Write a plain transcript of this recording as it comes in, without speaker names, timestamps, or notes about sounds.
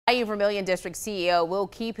Bayou Vermilion District CEO will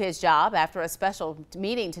keep his job after a special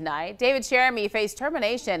meeting tonight. David Cheremy faced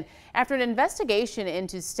termination after an investigation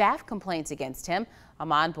into staff complaints against him.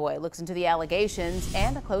 Amon Boyd looks into the allegations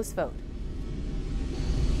and a close vote.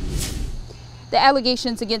 The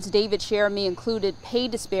allegations against David Cheremy included pay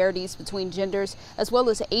disparities between genders as well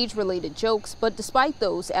as age-related jokes, but despite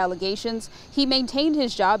those allegations, he maintained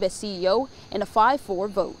his job as CEO in a 5-4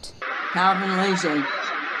 vote. Calvin Lacey.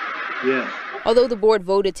 Yes. Although the board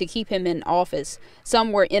voted to keep him in office,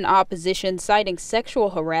 some were in opposition, citing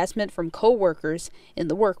sexual harassment from co-workers in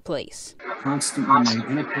the workplace. Constantly made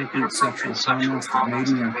inappropriate sexual comments that made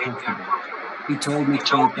me uncomfortable. He told me,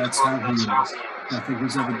 quote, "That's how he is. Nothing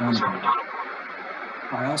was ever done about it."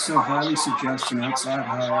 I also highly suggest an outside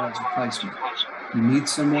hire as a replacement. You need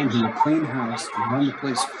someone who will clean house and run the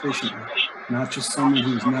place efficiently, not just someone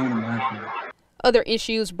who is known and laughable. Other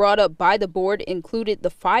issues brought up by the board included the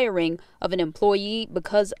firing of an employee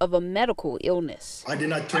because of a medical illness. I did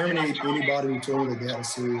not terminate anybody who told me that they had a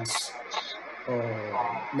serious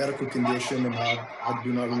medical condition, and I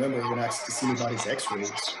do not remember even asking to see anybody's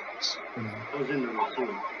x-rays.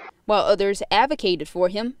 While others advocated for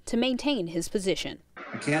him to maintain his position.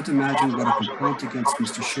 I can't imagine what a complaint against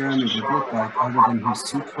Mr. Cheremy would look like other than he's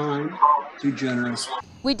too kind, too generous.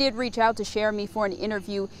 We did reach out to Cheremy for an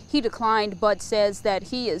interview. He declined, but says that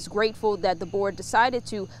he is grateful that the board decided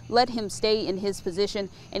to let him stay in his position,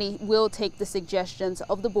 and he will take the suggestions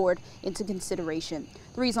of the board into consideration.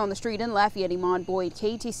 3's on the street in Lafayette, Amon Boyd,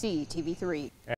 KATC TV3.